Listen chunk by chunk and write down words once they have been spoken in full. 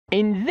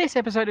In this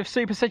episode of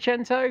Super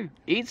Seicento,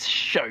 it's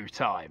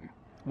showtime.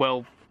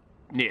 Well,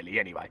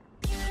 nearly anyway.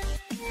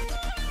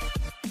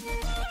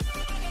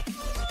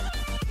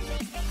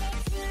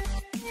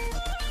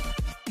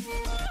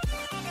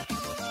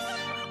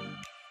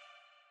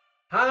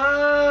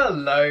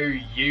 Hello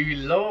you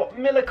lot,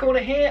 Miller Corner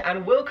here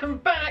and welcome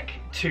back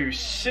to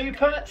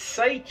Super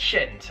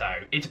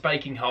Seicento. It's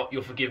baking hot,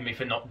 you'll forgive me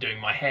for not doing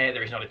my hair,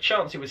 there is not a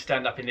chance it would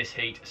stand up in this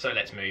heat, so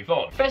let's move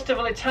on.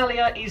 Festival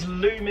Italia is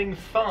looming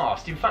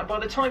fast. In fact, by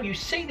the time you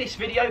see this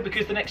video,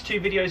 because the next two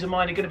videos of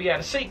mine are going to be out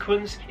of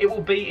sequence, it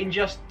will be in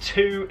just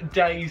 2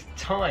 days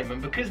time.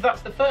 And because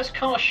that's the first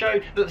car show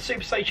that the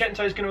Super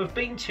Seicento is going to have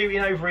been to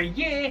in over a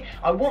year,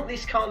 I want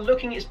this car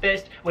looking its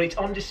best when it's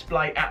on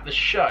display at the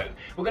show.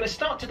 We're going to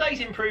start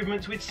today's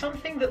improvements with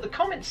something that the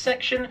comments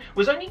section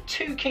was only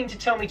too keen to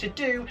tell me to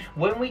do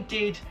when we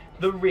did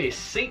the rear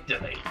seat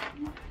delete.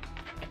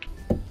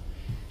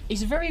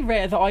 It's very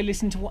rare that I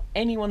listen to what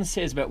anyone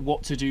says about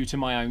what to do to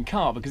my own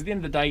car, because at the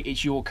end of the day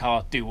it's your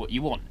car, do what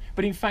you want.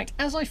 But in fact,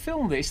 as I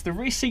film this, the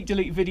rear seat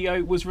delete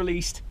video was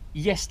released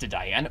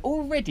yesterday, and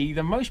already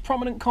the most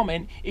prominent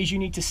comment is you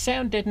need to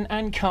sound deaden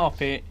and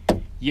carpet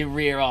your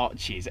rear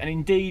arches. And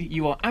indeed,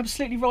 you are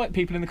absolutely right,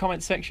 people in the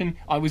comments section.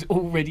 I was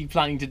already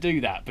planning to do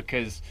that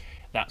because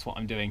that's what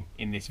I'm doing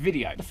in this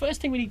video. The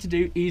first thing we need to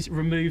do is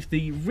remove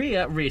the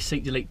rear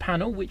seat delete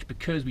panel, which,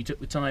 because we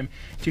took the time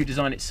to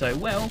design it so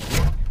well,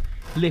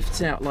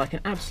 lifts out like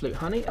an absolute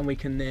honey, and we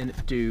can then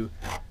do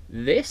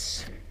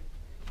this.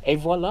 Et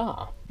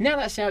voila. Now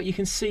that's out, you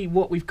can see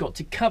what we've got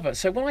to cover.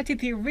 So when I did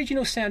the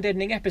original sound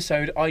deadening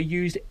episode, I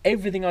used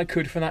everything I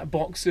could from that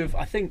box of,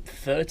 I think,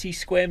 30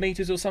 square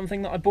meters or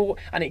something that I bought,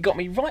 and it got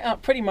me right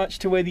up pretty much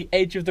to where the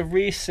edge of the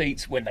rear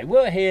seats, when they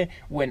were here,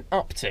 went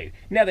up to.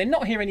 Now they're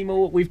not here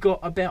anymore. We've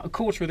got about a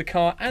quarter of the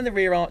car and the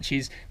rear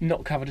arches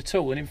not covered at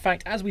all. And in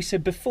fact, as we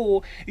said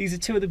before, these are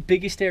two of the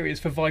biggest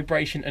areas for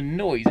vibration and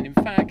noise. And in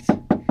fact,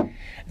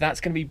 that's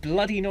going to be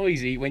bloody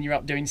noisy when you're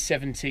up doing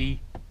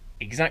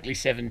exactly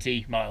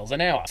 70 miles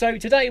an hour. So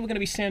today we're going to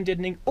be sound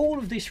deadening all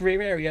of this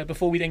rear area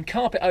before we then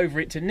carpet over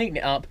it to neaten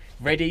it up,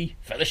 ready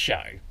for the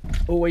show.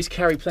 Always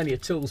carry plenty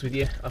of tools with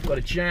you. I've got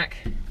a jack,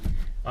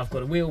 I've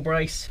got a wheel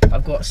brace,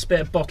 I've got a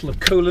spare bottle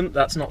of coolant.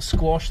 That's not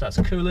squash, that's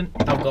coolant.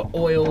 I've got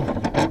oil.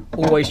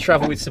 Always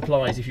travel with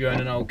supplies if you own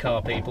an old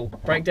car, people.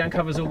 Breakdown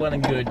covers all well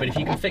and good, but if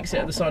you can fix it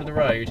at the side of the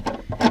road,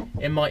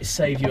 it might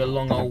save you a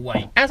long old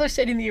wait. As I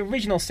said in the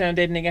original sound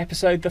deadening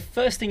episode, the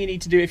first thing you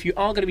need to do if you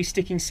are going to be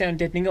sticking sound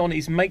deadening on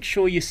is make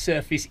sure your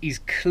surface is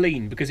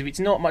clean, because if it's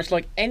not, much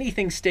like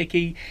anything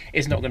sticky,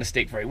 it's not going to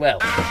stick very well.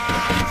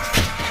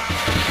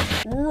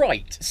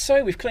 Right,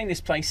 so we've cleaned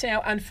this place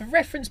out, and for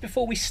reference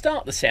before we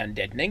start the sound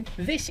deadening,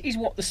 this is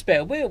what the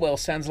spare wheel well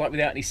sounds like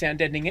without any sound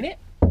deadening in it.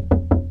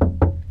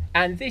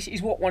 And this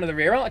is what one of the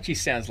rear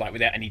arches sounds like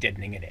without any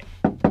deadening in it.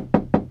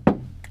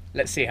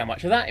 Let's see how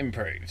much of that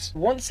improves.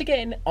 Once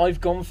again, I've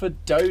gone for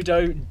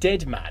Dodo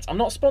Dead Mat. I'm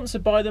not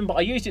sponsored by them, but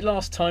I used it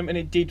last time and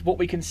it did what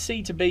we can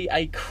see to be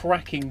a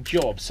cracking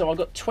job. So I've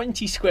got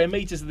 20 square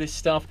meters of this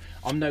stuff.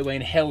 I'm no way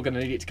in hell going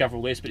to need it to cover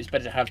all this, but it's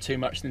better to have too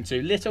much than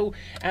too little.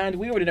 And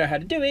we already know how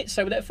to do it,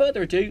 so without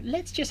further ado,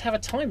 let's just have a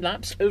time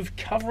lapse of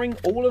covering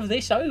all of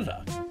this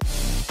over.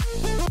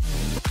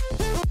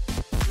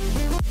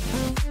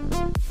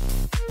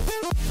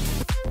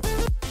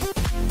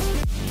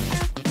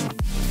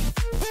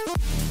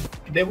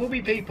 There will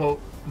be people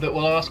that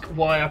will ask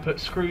why I put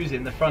screws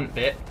in the front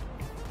bit.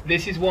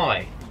 This is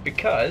why.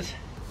 Because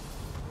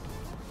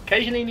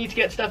occasionally you need to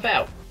get stuff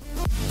out.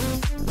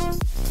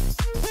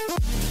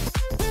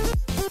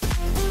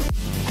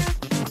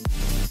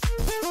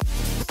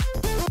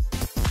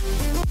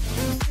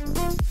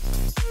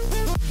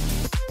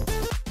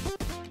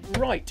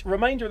 Right,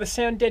 remainder of the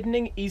sound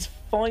deadening is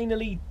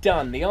finally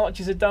done. The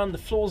arches are done, the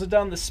floors are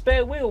done, the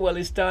spare wheel well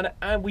is done,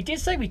 and we did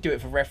say we'd do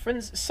it for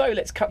reference, so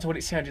let's cut to what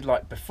it sounded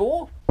like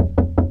before.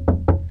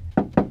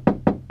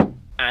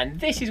 And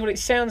this is what it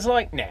sounds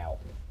like now.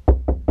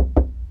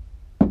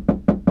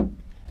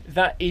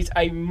 That is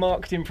a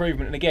marked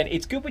improvement, and again,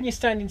 it's good when you're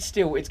standing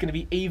still, it's going to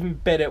be even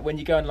better when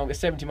you're going along at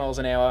 70 miles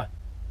an hour.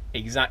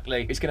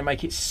 Exactly. It's going to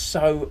make it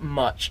so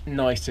much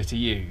nicer to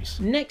use.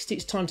 Next,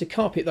 it's time to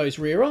carpet those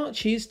rear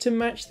arches to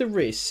match the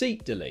rear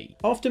seat delete.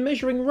 After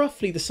measuring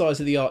roughly the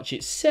size of the arch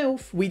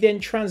itself, we then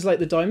translate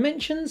the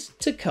dimensions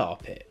to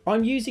carpet.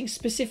 I'm using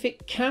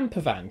specific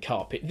campervan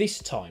carpet this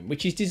time,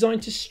 which is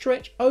designed to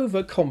stretch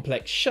over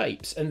complex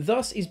shapes and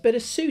thus is better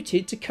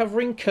suited to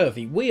covering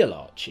curvy wheel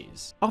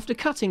arches. After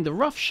cutting the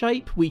rough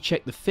shape, we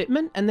check the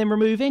fitment and then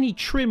remove any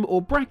trim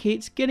or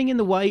brackets getting in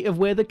the way of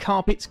where the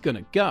carpet's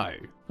gonna go.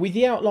 With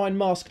the outline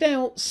masked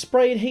out,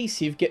 spray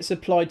adhesive gets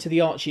applied to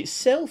the arch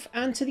itself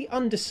and to the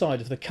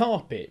underside of the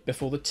carpet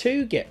before the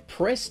two get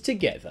pressed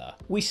together.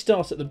 We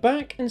start at the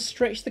back and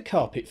stretch the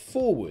carpet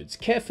forwards,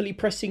 carefully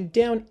pressing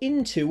down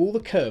into all the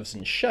curves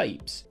and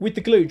shapes. With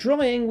the glue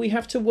drying, we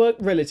have to work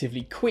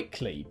relatively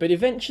quickly, but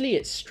eventually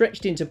it's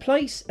stretched into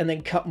place and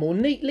then cut more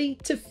neatly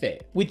to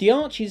fit. With the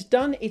arches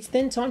done, it's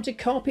then time to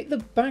carpet the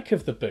back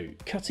of the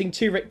boot, cutting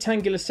two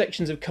rectangular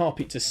sections of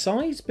carpet to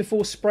size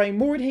before spraying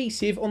more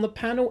adhesive on the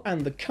panel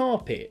and the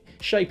carpet,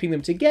 shaping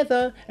them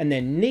together and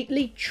then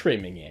neatly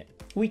trimming it.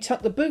 We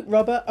tuck the boot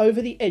rubber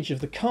over the edge of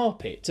the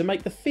carpet to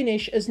make the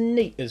finish as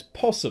neat as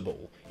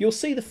possible. You'll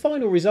see the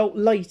final result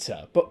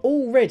later, but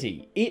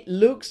already it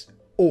looks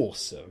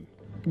awesome.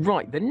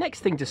 Right, the next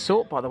thing to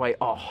sort, by the way,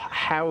 oh,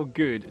 how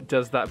good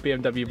does that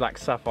BMW Black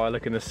Sapphire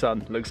look in the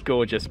sun? Looks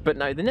gorgeous. But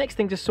no, the next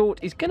thing to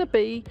sort is going to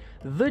be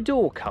the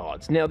door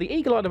cards. Now, the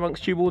eagle-eyed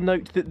amongst you will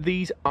note that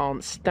these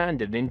aren't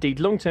standard. And indeed,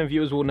 long-term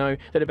viewers will know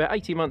that about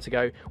 18 months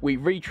ago, we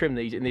retrimmed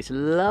these in this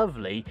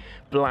lovely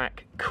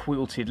black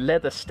quilted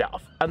leather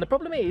stuff. And the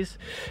problem is,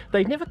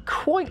 they've never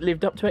quite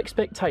lived up to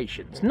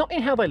expectations. Not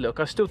in how they look,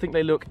 I still think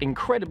they look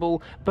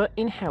incredible, but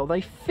in how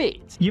they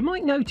fit. You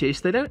might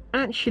notice they don't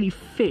actually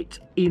fit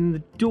in the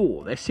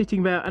door. They're sitting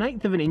about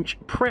 1/8 of an inch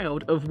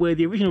proud of where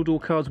the original door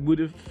cards would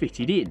have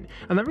fitted in.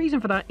 And the reason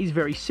for that is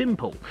very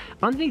simple.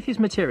 Underneath this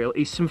material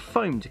is some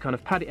foam to kind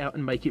of pad it out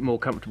and make it more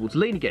comfortable to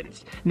lean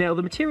against. Now,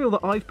 the material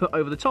that I've put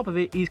over the top of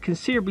it is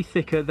considerably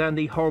thicker than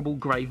the horrible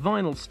grey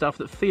vinyl stuff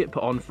that Fiat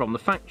put on from the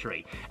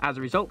factory. As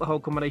a result, the whole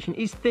combination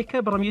is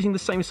thicker, but I'm using the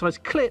same size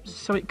clips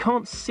so it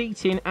can't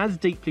seat in as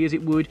deeply as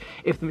it would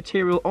if the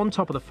material on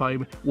top of the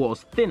foam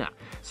was thinner.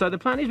 So the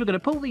plan is we're going to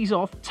pull these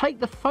off, take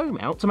the foam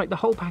out to make the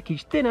whole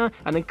package thinner,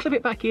 and then clip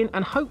it back in,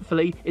 and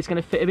hopefully it's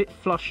going to fit a bit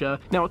flusher.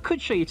 Now, I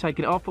could show you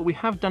taking it off, but we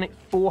have done it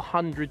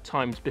 400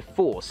 times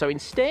before. So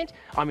instead,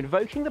 I'm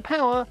invoking the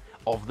power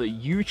of the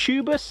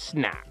YouTuber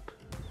Snap.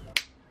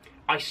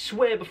 I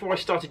swear before I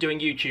started doing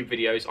YouTube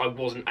videos, I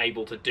wasn't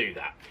able to do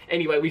that.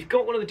 Anyway, we've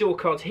got one of the door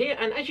cards here,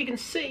 and as you can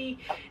see,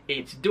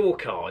 it's door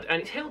card,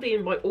 and it's held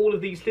in by all of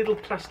these little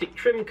plastic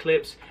trim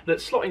clips that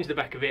slot into the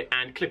back of it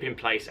and clip in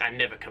place and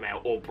never come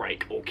out or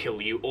break or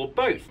kill you or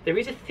both. There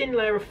is a thin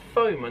layer of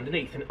foam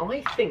underneath, and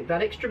I think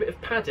that extra bit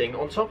of padding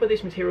on top of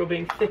this material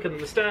being thicker than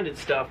the standard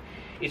stuff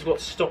is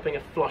what's stopping a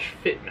flush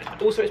fitment.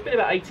 Also, it's been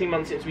about 18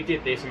 months since we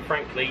did this, and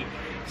frankly,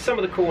 some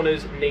of the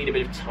corners need a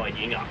bit of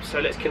tidying up. So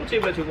let's kill two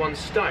birds with one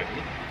stone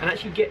and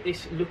actually get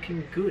this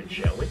looking good,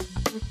 shall we?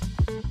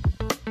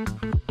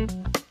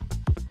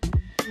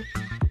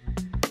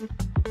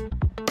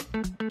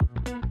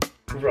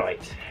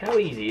 Right, how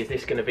easy is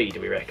this going to be, do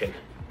we reckon?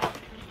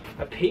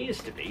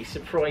 Appears to be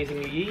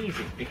surprisingly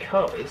easy,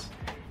 because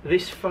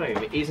this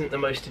foam isn't the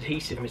most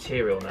adhesive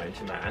material known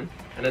to man,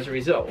 and as a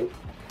result,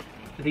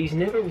 these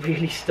never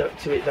really stuck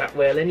to it that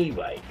well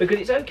anyway. Because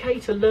it's okay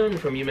to learn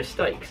from your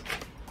mistakes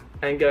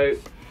and go,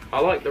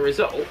 I like the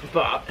result,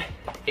 but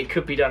it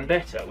could be done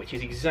better, which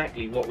is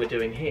exactly what we're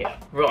doing here.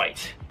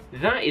 Right,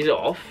 that is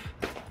off,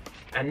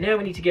 and now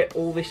we need to get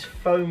all this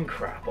foam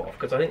crap off,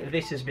 because I think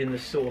this has been the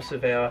source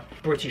of our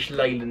British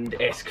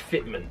Leyland-esque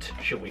fitment,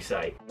 shall we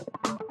say.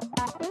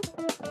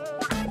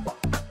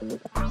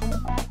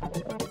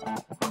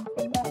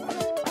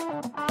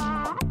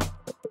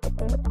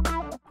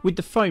 With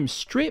the foam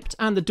stripped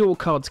and the door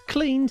cards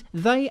cleaned,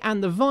 they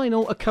and the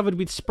vinyl are covered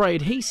with spray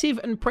adhesive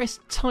and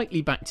pressed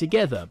tightly back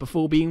together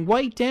before being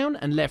weighed down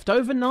and left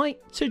overnight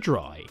to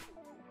dry.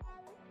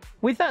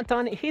 With that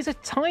done, here's a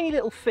tiny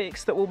little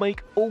fix that will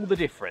make all the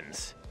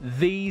difference.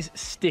 These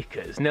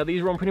stickers. Now,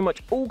 these are on pretty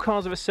much all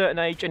cars of a certain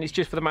age, and it's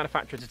just for the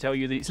manufacturer to tell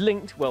you that it's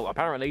linked, well,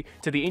 apparently,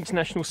 to the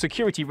International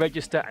Security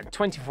Register and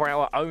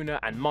 24-hour owner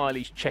and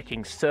mileage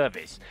checking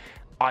service.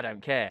 I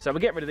don't care. So we'll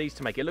get rid of these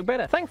to make it look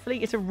better.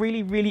 Thankfully, it's a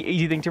really, really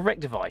easy thing to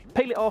rectify.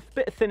 Peel it off,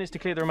 bit of thinners to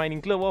clear the remaining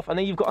glue off, and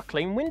then you've got a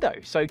clean window.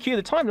 So cue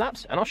the time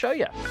lapse and I'll show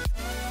you.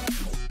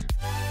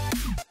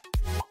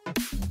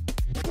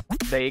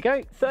 There you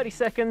go, 30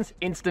 seconds,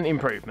 instant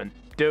improvement.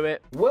 Do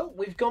it. Well,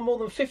 we've gone more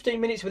than 15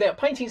 minutes without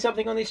painting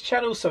something on this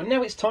channel, so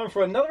now it's time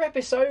for another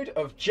episode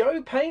of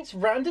Joe Paints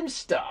Random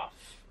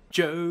Stuff.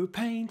 Joe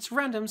Paints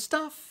Random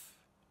Stuff.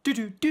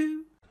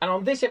 Do-do-do. And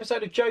on this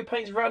episode of Joe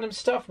Paints Random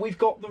Stuff, we've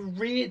got the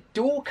rear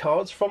door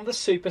cards from the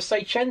Super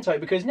Seicento,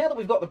 because now that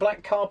we've got the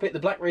black carpet, the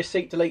black rear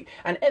seat delete,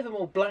 and ever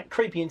more black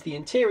creepy into the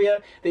interior,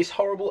 this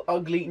horrible,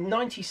 ugly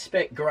 90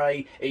 spec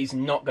grey is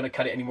not going to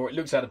cut it anymore. It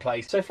looks out of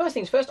place. So first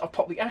things first, I've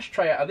popped the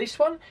ashtray out of this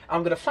one.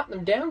 I'm going to flatten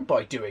them down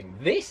by doing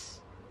this.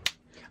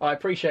 I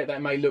appreciate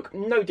that may look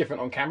no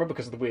different on camera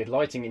because of the weird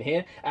lighting in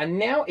here. And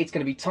now it's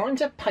going to be time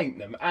to paint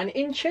them. And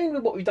in tune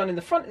with what we've done in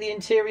the front of the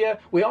interior,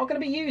 we are going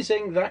to be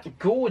using that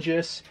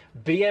gorgeous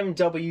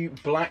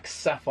BMW Black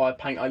Sapphire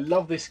paint. I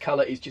love this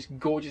colour. It's just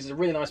gorgeous. It's a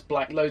really nice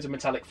black, loads of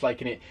metallic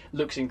flake in it.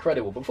 Looks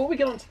incredible. Before we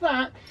get on to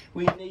that,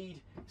 we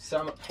need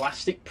some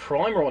plastic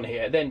primer on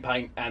here, then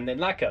paint, and then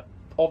lacquer,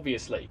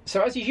 obviously.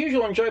 So as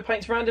usual on Joe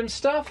Paints Random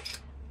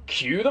Stuff,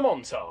 cue the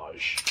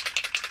montage.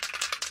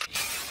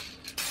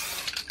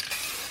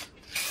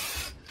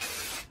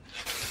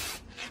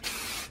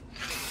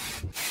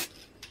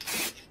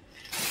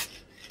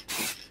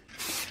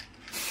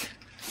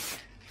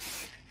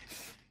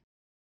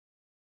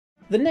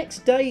 The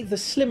next day, the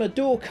slimmer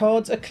door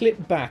cards are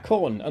clipped back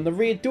on and the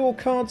rear door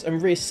cards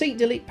and rear seat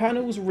delete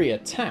panels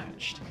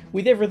reattached.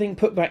 With everything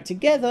put back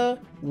together,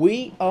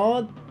 we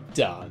are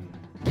done.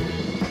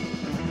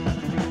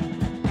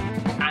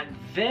 And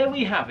there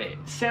we have it.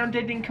 Sound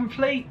deadening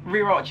complete,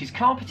 rear arches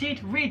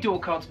carpeted, rear door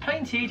cards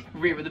painted,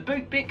 rear of the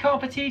boot bit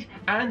carpeted,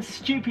 and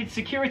stupid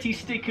security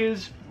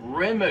stickers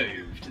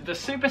removed. The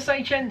Super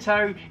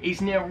Seicento is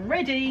now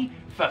ready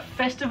for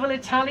Festival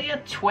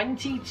Italia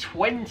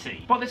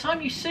 2020. By the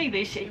time you see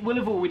this, it will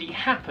have already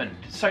happened.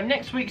 So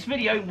next week's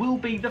video will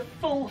be the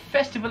full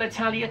Festival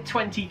Italia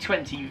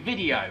 2020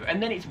 video,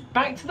 and then it's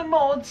back to the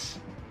mods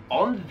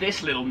on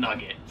this little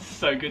nugget.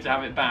 So good to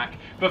have it back.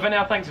 But for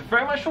now, thanks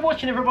very much for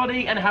watching,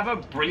 everybody, and have a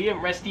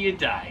brilliant rest of your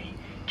day.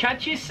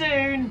 Catch you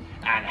soon,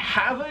 and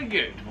have a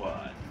good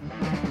one.